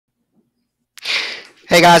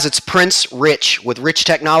Hey guys, it's Prince Rich with Rich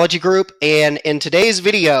Technology Group, and in today's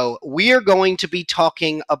video, we are going to be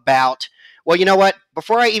talking about, well, you know what?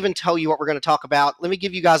 Before I even tell you what we're going to talk about, let me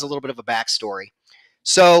give you guys a little bit of a backstory.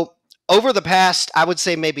 So, over the past, I would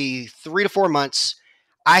say maybe 3 to 4 months,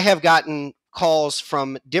 I have gotten calls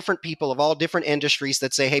from different people of all different industries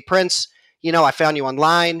that say, "Hey, Prince, I found you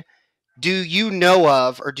online. Do you know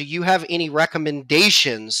of, or do you have any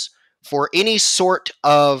recommendations for any sort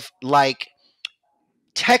of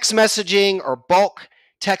text messaging or bulk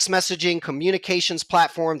text messaging communications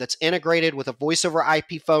platform that's integrated with a voice over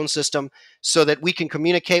IP phone system so that we can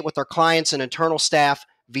communicate with our clients and internal staff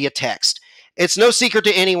via text?" It's no secret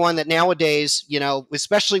to anyone that nowadays,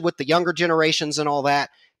 especially with the younger generations and all that,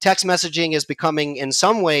 text messaging is becoming, in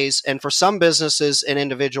some ways, and for some businesses and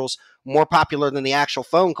individuals, more popular than the actual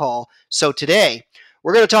phone call. So today,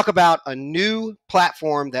 we're going to talk about a new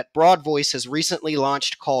platform that Broadvoice has recently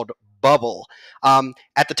launched called Bubble.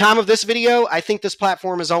 At the time of this video, I think this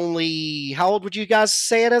platform is only, how old would you guys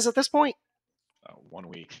say it is at this point? 1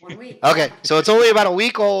 week. 1 week. Okay, Yeah. so it's only about a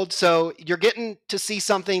week old. So you're getting to see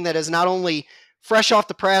something that is not only fresh off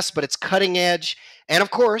the press, but it's cutting edge. And of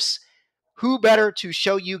course, who better to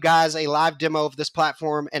show you guys a live demo of this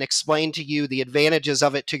platform and explain to you the advantages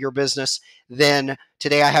of it to your business than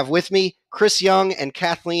today I have with me Chris Young and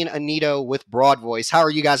Kathleen Anito with Broadvoice. How are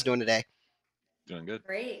you guys doing today? Doing good.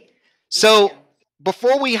 Great. Thank So you.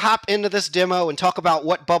 before we hop into this demo and talk about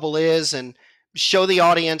what Bubble is and show the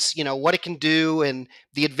audience, what it can do and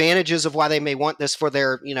the advantages of why they may want this for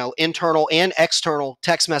their, internal and external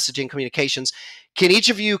text messaging communications, can each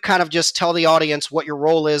of you kind of just tell the audience what your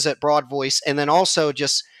role is at Broadvoice, and then also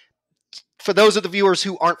just for those of the viewers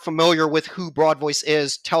who aren't familiar with who Broadvoice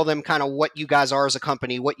is, tell them kind of what you guys are as a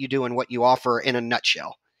company, what you do, and what you offer in a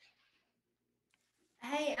nutshell.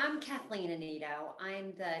 Hey, I'm Kathleen Anito.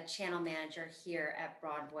 I'm the channel manager here at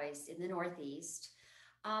Broadvoice in the Northeast.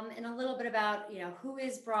 And a little bit about, who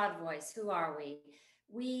is Broadvoice? Who are we?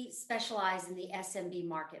 We specialize in the SMB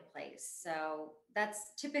marketplace. So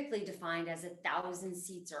that's typically defined as 1,000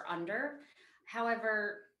 seats or under.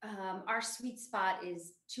 However, our sweet spot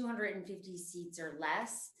is 250 seats or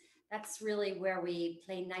less. That's really where we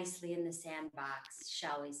play nicely in the sandbox,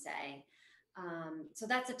 shall we say. So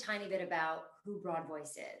that's a tiny bit about who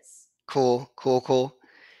Broadvoice is. Cool, cool, cool.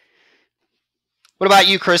 What about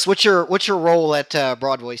you, Chris? What's your role at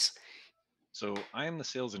Broadvoice? So I am the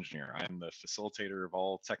sales engineer. I'm the facilitator of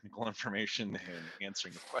all technical information and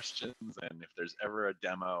answering the questions. And if there's ever a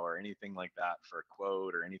demo or anything like that for a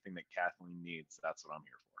quote or anything that Kathleen needs, that's what I'm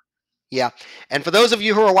here for. Yeah. And for those of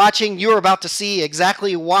you who are watching, you are about to see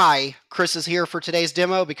exactly why Chris is here for today's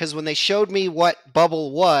demo, because when they showed me what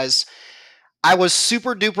Bubble was, I was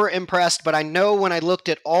super duper impressed, but I know when I looked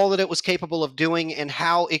at all that it was capable of doing and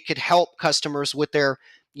how it could help customers with their,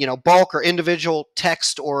 bulk or individual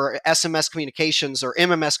text or SMS communications or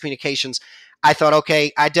MMS communications, I thought,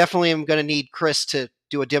 okay, I definitely am going to need Chris to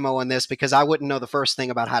do a demo on this because I wouldn't know the first thing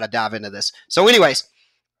about how to dive into this. So anyways,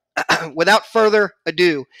 without further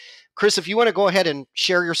ado, Chris, if you want to go ahead and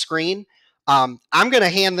share your screen, I'm going to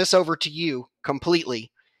hand this over to you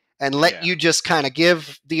completely and let you just kind of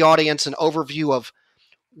give the audience an overview of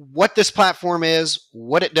what this platform is,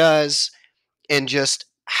 what it does, and just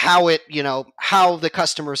how it, how the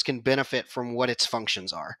customers can benefit from what its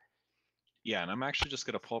functions are. Yeah, and I'm actually just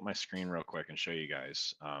going to pull up my screen real quick and show you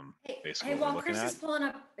guys basically Hey, what while we're looking Chris at. is pulling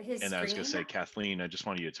up his And screen. I was going to say, Kathleen, I just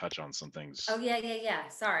wanted you to touch on some things. Oh, yeah.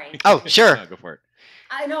 Sorry. Oh, sure. No, go for it.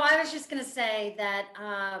 I know. I was just going to say that,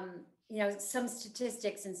 some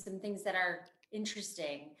statistics and some things that are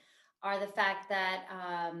interesting are the fact that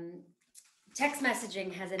text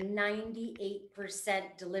messaging has a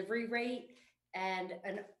 98% delivery rate and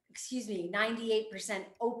 98%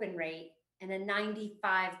 open rate and a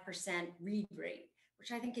 95% read rate,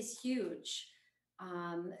 which I think is huge.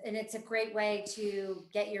 And it's a great way to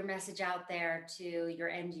get your message out there to your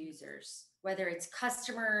end users, whether it's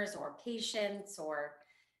customers or patients or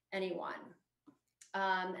anyone.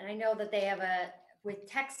 And I know that they have with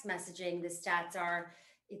text messaging, the stats are,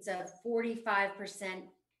 it's a 45%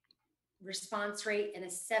 response rate and a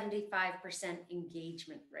 75%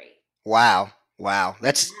 engagement rate. Wow.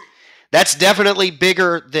 That's definitely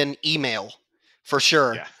bigger than email, for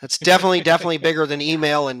sure. Yeah. That's definitely bigger than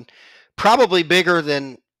email, and probably bigger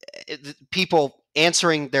than people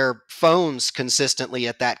answering their phones consistently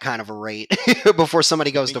at that kind of a rate before somebody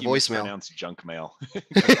goes to voicemail. Pronounced junk mail.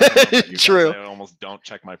 True. I almost don't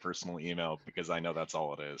check my personal email because I know that's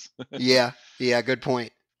all it is. Yeah, good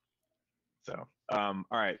point. So, all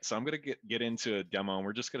right. So I'm going to get into a demo, and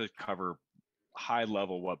we're just going to cover high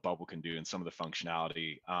level what Bubble can do and some of the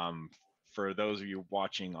functionality. for those of you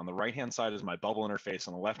watching, on the right-hand side is my bubble interface.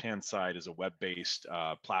 On the left-hand side is a web-based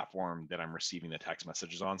platform that I'm receiving the text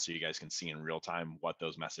messages on, so you guys can see in real time what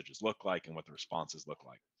those messages look like and what the responses look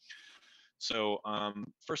like. So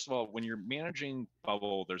first of all, when you're managing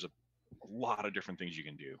Bubble, there's a lot of different things you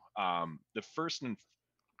can do. The first and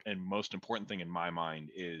most important thing in my mind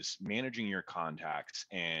is managing your contacts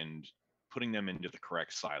and putting them into the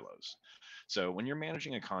correct silos. So when you're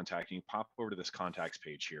managing a contact, you pop over to this contacts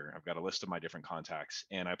page here. I've got a list of my different contacts,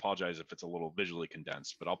 and I apologize if it's a little visually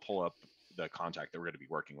condensed, but I'll pull up the contact that we're going to be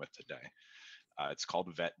working with today. It's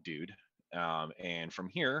called Vet Dude. And from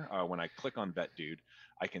here, when I click on Vet Dude,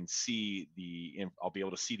 I can see I'll be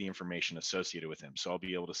able to see the information associated with him. So I'll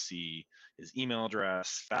be able to see his email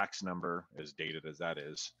address, fax number, as dated as that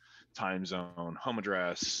is, time zone, home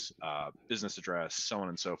address, business address, so on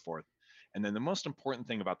and so forth. And then the most important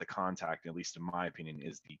thing about the contact, at least in my opinion,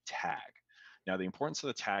 is the tag. Now, the importance of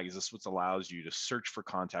the tag is this is what allows you to search for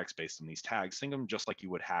contacts based on these tags. Think of them just like you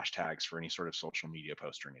would hashtags for any sort of social media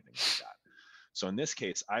post or anything like that. So in this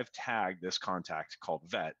case, I've tagged this contact called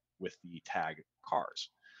Vet with the tag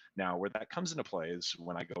cars. Now, where that comes into play is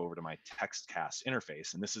when I go over to my Textcast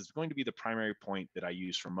interface, and this is going to be the primary point that I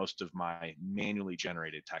use for most of my manually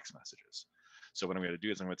generated text messages. So what I'm going to do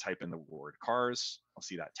is I'm going to type in the word cars. I'll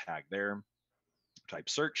see that tag there, type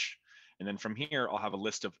search. And then from here, I'll have a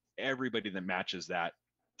list of everybody that matches that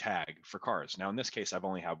tag for cars. Now, in this case, I've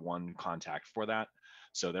only have one contact for that.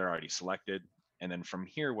 So they're already selected. And then from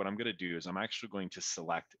here, what I'm going to do is I'm actually going to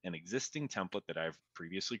select an existing template that I've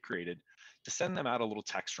previously created to send them out a little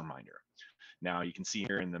text reminder. Now you can see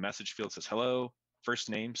here in the message field, it says hello, first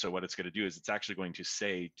name. So what it's going to do is it's actually going to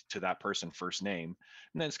say to that person first name,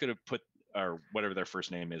 and then it's going to put or whatever their first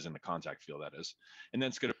name is in the contact field, that is. And then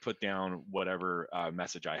it's going to put down whatever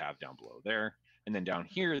message I have down below there. And then down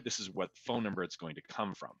here, this is what phone number it's going to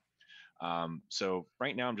come from. So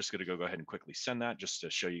right now I'm just going to go ahead and quickly send that just to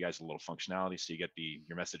show you guys a little functionality. So you get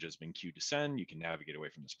your message has been queued to send. You can navigate away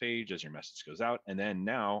from this page as your message goes out. And then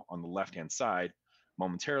now on the left-hand side,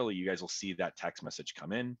 momentarily, you guys will see that text message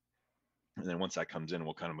come in. And then once that comes in,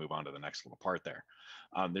 we'll kind of move on to the next little part there.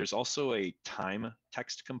 There's also a time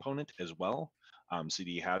text component as well. So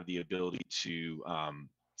you have the ability to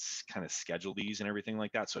kind of schedule these and everything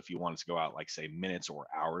like that. So if you wanted to go out like say minutes or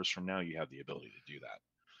hours from now, you have the ability to do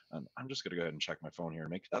that. I'm just going to go ahead and check my phone here and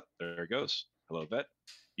make it up. There it goes. Hello, Vet.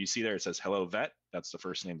 You see there, it says hello, Vet. That's the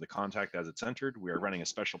first name of the contact as it's entered. We are running a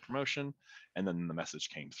special promotion, and then the message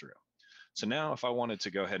came through. So now if I wanted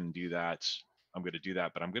to go ahead and do that, I'm going to do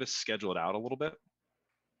that, but I'm going to schedule it out a little bit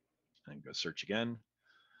and go search again.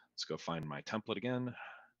 Let's go find my template again.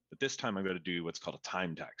 But this time I'm going to do what's called a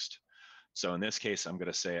time text. So in this case, I'm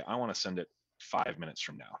going to say, I want to send it 5 minutes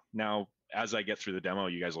from now. Now, as I get through the demo,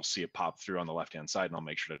 you guys will see it pop through on the left-hand side, and I'll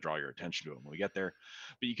make sure to draw your attention to it when we get there.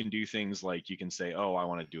 But you can do things like you can say, oh, I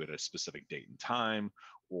want to do it at a specific date and time,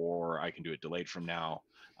 or I can do it delayed from now.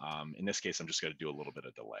 In this case, I'm just going to do a little bit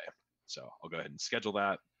of delay. So I'll go ahead and schedule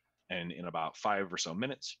that. And in about 5 or so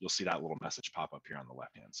minutes, you'll see that little message pop up here on the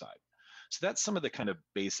left-hand side. So that's some of the kind of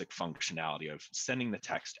basic functionality of sending the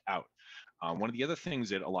text out. One of the other things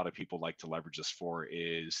that a lot of people like to leverage this for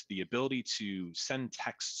is the ability to send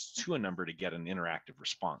texts to a number to get an interactive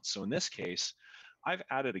response. So in this case, I've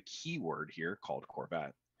added a keyword here called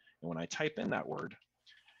Corvette. And when I type in that word,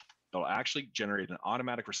 it'll actually generate an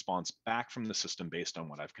automatic response back from the system based on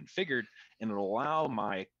what I've configured, and it'll allow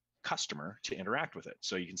my customer to interact with it.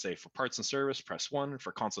 So you can say for parts and service, press 1.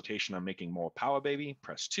 For consultation on making more power baby,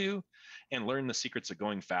 press 2. And learn the secrets of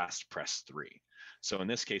going fast, press 3. So in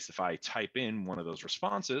this case, if I type in one of those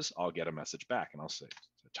responses, I'll get a message back, and I'll say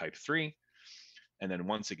type 3. And then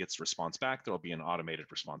once it gets response back, there'll be an automated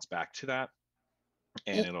response back to that.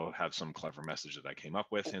 And it'll have some clever message that I came up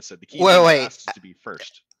with. And it said the key is to be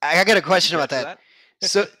first. I got a question about that.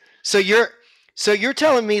 So you're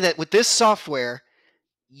telling me that with this software,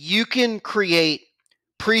 you can create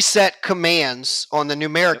preset commands on the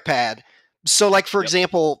numeric pad. So like, for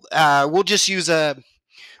example, we'll just use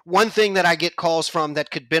one thing that I get calls from that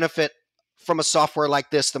could benefit from a software like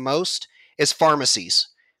this the most is pharmacies.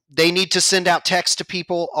 They need to send out text to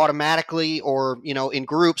people automatically or, in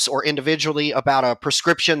groups or individually about a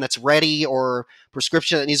prescription that's ready or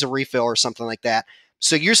prescription that needs a refill or something like that.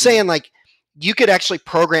 So you're saying like you could actually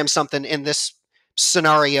program something in this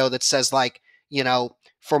scenario that says like,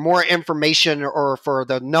 for more information or for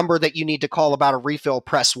the number that you need to call about a refill,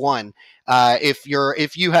 press 1.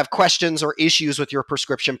 If you have questions or issues with your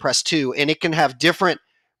prescription, press 2. And it can have different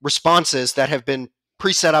responses that have been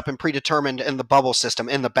preset up and predetermined in the bubble system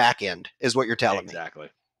in the back end, is what you're telling me. Exactly.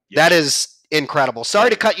 That is Incredible. Sorry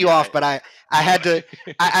to cut you Yeah, off, but I had to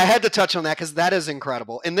I had to touch on that because that is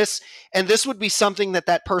incredible. And this would be something that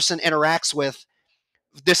that person interacts with,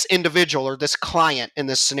 this individual or this client in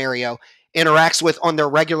this scenario interacts with on their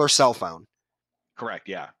regular cell phone. Correct.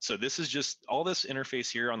 Yeah. So this is just all this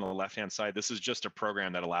interface here on the left-hand side. This is just a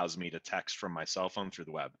program that allows me to text from my cell phone through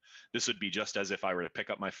the web. This would be just as if I were to pick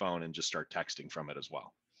up my phone and just start texting from it as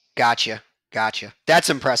well. Gotcha. That's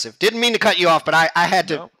impressive. Didn't mean to cut you off, but I had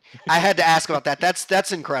to No. I had to ask about that.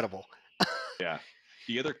 That's incredible. Yeah.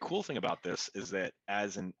 The other cool thing about this is that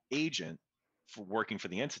as an agent for working for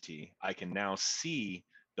the entity, I can now see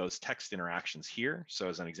those text interactions here. So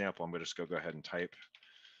as an example, I'm going to just go ahead and type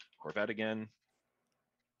Corvette again.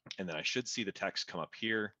 And then I should see the text come up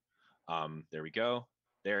here. There we go.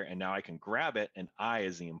 There, and now I can grab it, and I,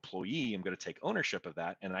 as the employee, am going to take ownership of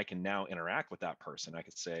that, and I can now interact with that person. I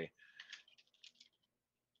could say,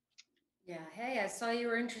 Yeah. Hey, I saw you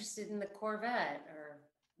were interested in the Corvette or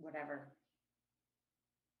whatever.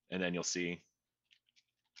 and then you'll see.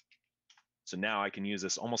 So now I can use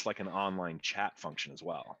this almost like an online chat function as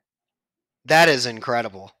well. That is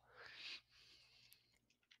incredible.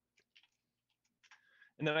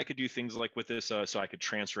 And then I could do things like with this, so I could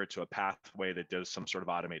transfer it to a pathway that does some sort of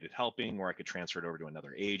automated helping, or I could transfer it over to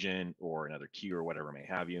another agent or another queue or whatever may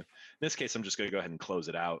have you. In this case, I'm just going to go ahead and close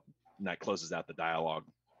it out, and that closes out the dialogue.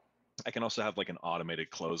 I can also have like an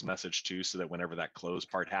automated close message too, so that whenever that close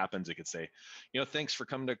part happens, it could say, thanks for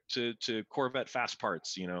coming to Corvette Fast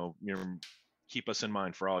Parts, keep us in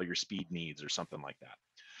mind for all your speed needs or something like that.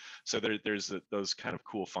 So there's those kind of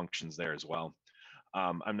cool functions there as well.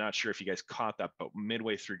 I'm not sure if you guys caught that, but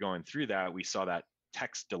midway through going through that, we saw that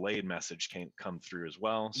text delayed message come through as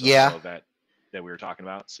well. So Yeah. that we were talking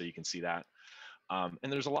about, so you can see that.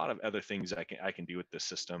 And there's a lot of other things I can do with this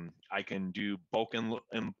system. I can do bulk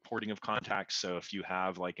importing of contacts. So if you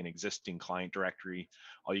have like an existing client directory,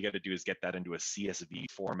 all you got to do is get that into a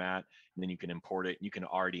CSV format, and then you can import it. You can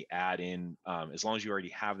already add in, as long as you already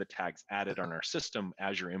have the tags added on our system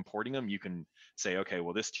as you're importing them, you can say, okay,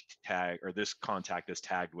 well, this tag or this contact is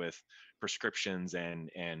tagged with prescriptions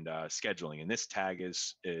and scheduling, and this tag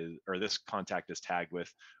or this contact is tagged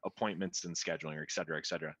with appointments and scheduling, or et cetera, et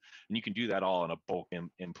cetera. And you can do that all in a bulk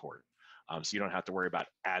import. So you don't have to worry about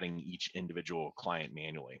adding each individual client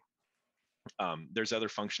manually. There's other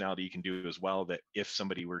functionality you can do as well, that if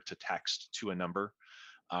somebody were to text to a number,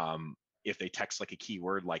 if they text like a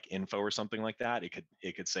keyword like info or something like that,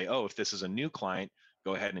 it could say, oh, if this is a new client,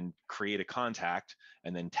 go ahead and create a contact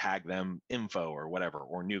and then tag them info or whatever,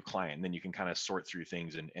 or new client. And then you can kind of sort through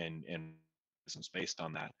things and business based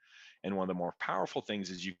on that. And one of the more powerful things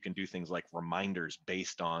is you can do things like reminders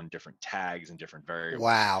based on different tags and different variables.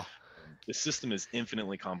 Wow. The system is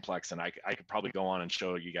infinitely complex, and I could probably go on and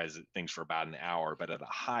show you guys things for about an hour, but at a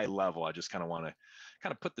high level, I just kind of want to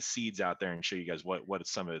kind of put the seeds out there and show you guys what is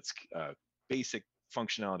some of its basic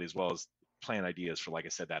functionality, as well as plan ideas for, like I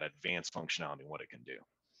said, that advanced functionality and what it can do.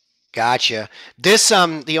 Gotcha. This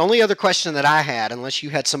the only other question that I had, unless you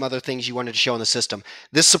had some other things you wanted to show in the system,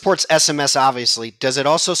 this supports SMS obviously. Does it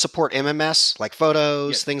also support MMS, like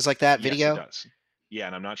photos, things like that, video? Yes, it does. Yeah,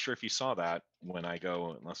 and I'm not sure if you saw that when I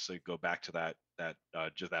go, let's say go back to that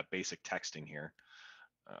just that basic texting here.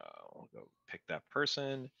 I'll go pick that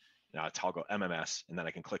person. Now I'll toggle MMS, and then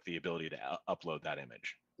I can click the ability to upload that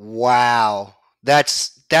image. Wow.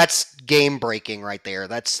 That's game breaking right there.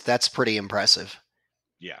 That's pretty impressive.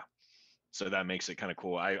 Yeah. So that makes it kind of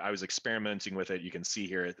cool. I was experimenting with it. You can see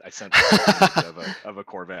here, I sent of a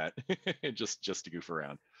Corvette just to goof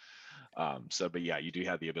around. But yeah, you do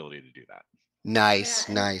have the ability to do that. Nice,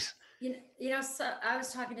 Yeah, nice. So I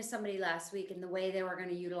was talking to somebody last week, and the way they were going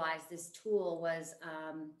to utilize this tool was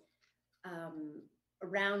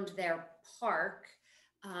around their park.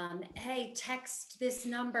 Hey, text this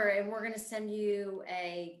number, and we're going to send you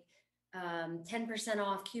a 10%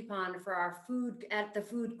 off coupon for our food at the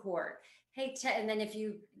food court. Hey, and then if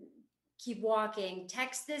you keep walking,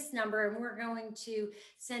 text this number, and we're going to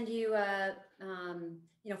send you a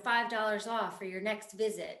 $5 off for your next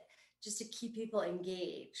visit, just to keep people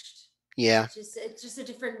engaged. Yeah. It's just a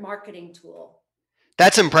different marketing tool.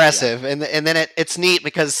 That's impressive. Yeah. And then it's neat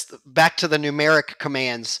because back to the numeric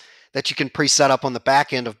commands that you can preset up on the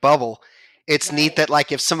back end of Bubble, it's neat that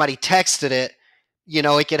like if somebody texted it,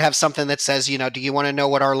 it could have something that says, do you want to know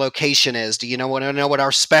what our location is? Do you want to know what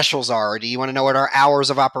our specials are? Or do you want to know what our hours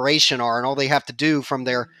of operation are? And all they have to do from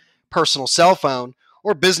their personal cell phone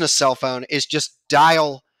or business cell phone is just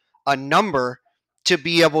dial a number to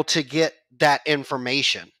be able to get that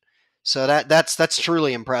information. So that's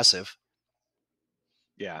truly impressive.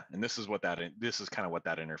 Yeah, and this is kind of what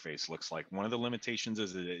that interface looks like. One of the limitations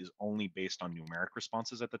is it is only based on numeric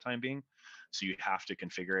responses at the time being, so you have to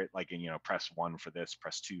configure it like, press 1 for this,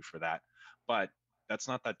 press 2 for that. But that's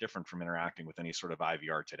not that different from interacting with any sort of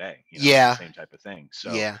IVR today. It's the Yeah. same type of thing.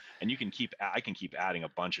 So, Yeah. and I can keep adding a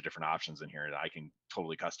bunch of different options in here that I can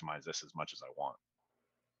totally customize this as much as I want.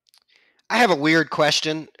 I have a weird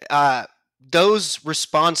question. Those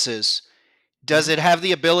responses, does it have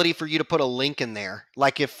the ability for you to put a link in there?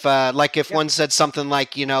 Like if Yep. one said something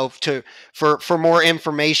like, for more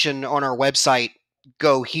information on our website,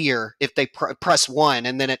 go here. If they press 1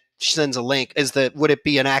 and then it sends a link, would it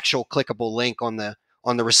be an actual clickable link on the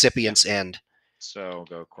recipient's end? So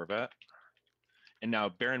go Corvette. And now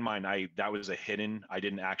bear in mind, that was a hidden. I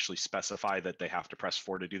didn't actually specify that they have to press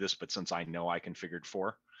 4 to do this, but since I know I configured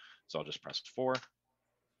 4, so I'll just press 4.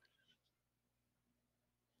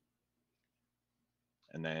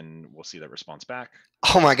 And then we'll see that response back.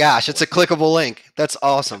 Oh my gosh, it's a clickable link. That's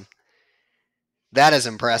awesome. That is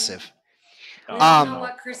impressive. We all know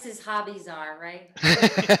what Chris's hobbies are, right?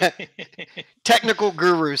 Technical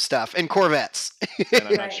guru stuff and Corvettes. And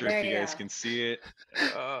I'm not sure if you guys can see it.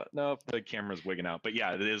 No, the camera's wigging out. But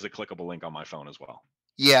yeah, it is a clickable link on my phone as well.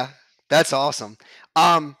 Yeah, that's awesome.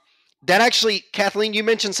 That actually, Kathleen, you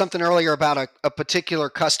mentioned something earlier about a particular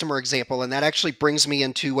customer example, and that actually brings me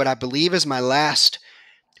into what I believe is my last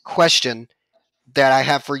question that I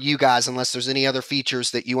have for you guys, unless there's any other features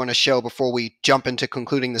that you want to show before we jump into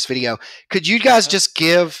concluding this video. Could you guys just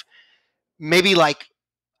give maybe like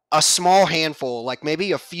a small handful, like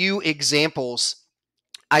maybe a few examples?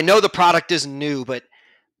 I know the product is new, but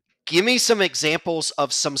give me some examples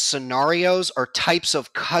of some scenarios or types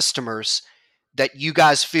of customers that you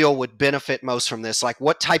guys feel would benefit most from this. Like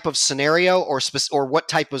what type of scenario or what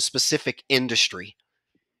type of specific industry?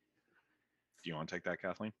 Do you want to take that,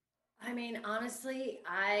 Kathleen? I mean, honestly,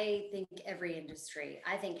 I think every industry.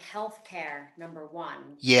 I think healthcare, number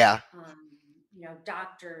one. Yeah.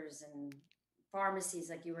 Doctors and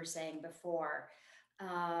pharmacies, like you were saying before.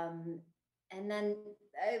 And then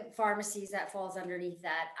pharmacies, that falls underneath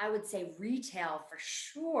that. I would say retail for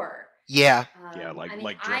sure. Yeah.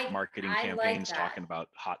 Like direct marketing campaigns talking about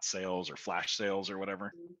hot sales or flash sales or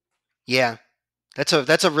whatever. Yeah. That's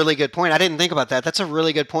a really good point. I didn't think about that. That's a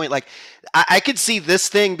really good point. Like I could see this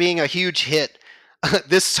thing being a huge hit.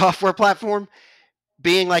 This software platform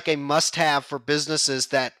being like a must-have for businesses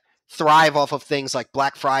that thrive off of things like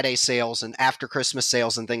Black Friday sales and after Christmas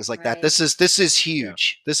sales and things like that. This is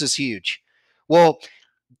huge. Yeah. This is huge. Well,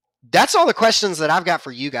 that's all the questions that I've got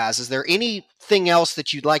for you guys. Is there anything else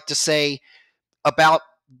that you'd like to say about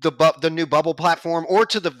the new Bubble platform, or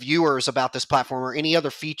to the viewers about this platform, or any other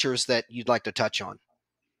features that you'd like to touch on?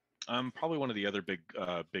 Probably one of the other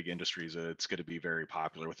big industries it's going to be very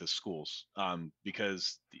popular with is schools,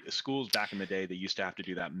 because the schools back in the day, they used to have to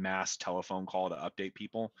do that mass telephone call to update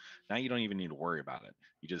people. Now you don't even need to worry about it.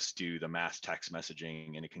 You just do the mass text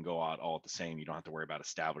messaging and it can go out all at the same. You don't have to worry about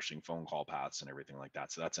establishing phone call paths and everything like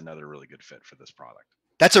that. So that's another really good fit for this product.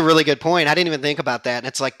 That's a really good point. I didn't even think about that. And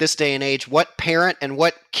it's like this day and age, what parent and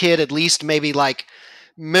what kid, at least maybe like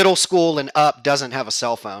middle school and up, doesn't have a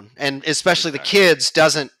cell phone? And especially the kids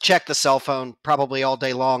doesn't check the cell phone probably all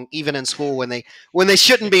day long, even in school when they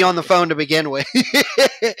shouldn't be on the phone to begin with.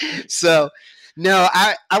 So no,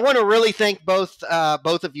 I want to really thank both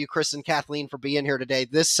of you, Chris and Kathleen, for being here today.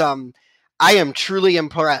 This I am truly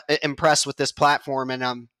impressed with this platform,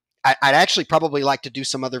 and I'd actually probably like to do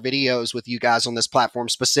some other videos with you guys on this platform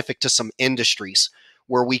specific to some industries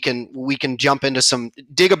where we can jump into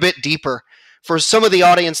dig a bit deeper for some of the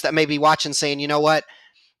audience that may be watching saying, you know what,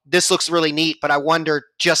 this looks really neat, but I wonder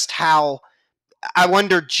just how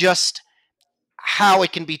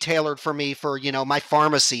it can be tailored for me for, my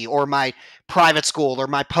pharmacy or my private school or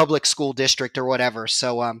my public school district or whatever.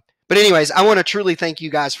 So, but anyways, I want to truly thank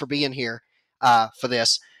you guys for being here for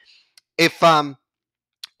this. If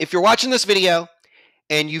you're watching this video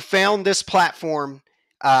and you found this platform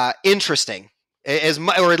interesting,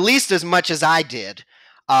 or at least as much as I did,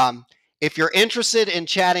 if you're interested in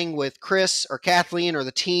chatting with Chris or Kathleen or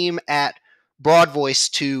the team at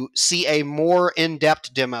Broadvoice to see a more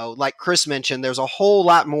in-depth demo, like Chris mentioned, there's a whole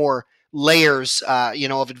lot more layers,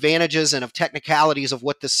 of advantages and of technicalities of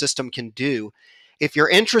what this system can do. If you're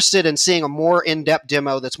interested in seeing a more in-depth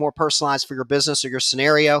demo that's more personalized for your business or your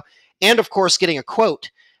scenario, and of course getting a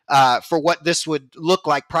quote for what this would look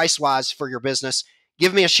like price-wise for your business,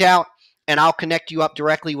 give me a shout and I'll connect you up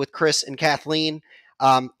directly with Chris and Kathleen.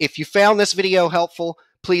 If you found this video helpful,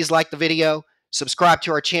 please like the video, subscribe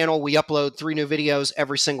to our channel. We upload 3 new videos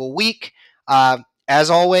every single week. As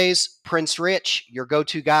always, Prince Rich, your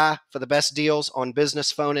go-to guy for the best deals on business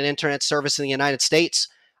phone and internet service in the United States.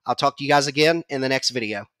 I'll talk to you guys again in the next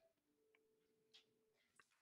video.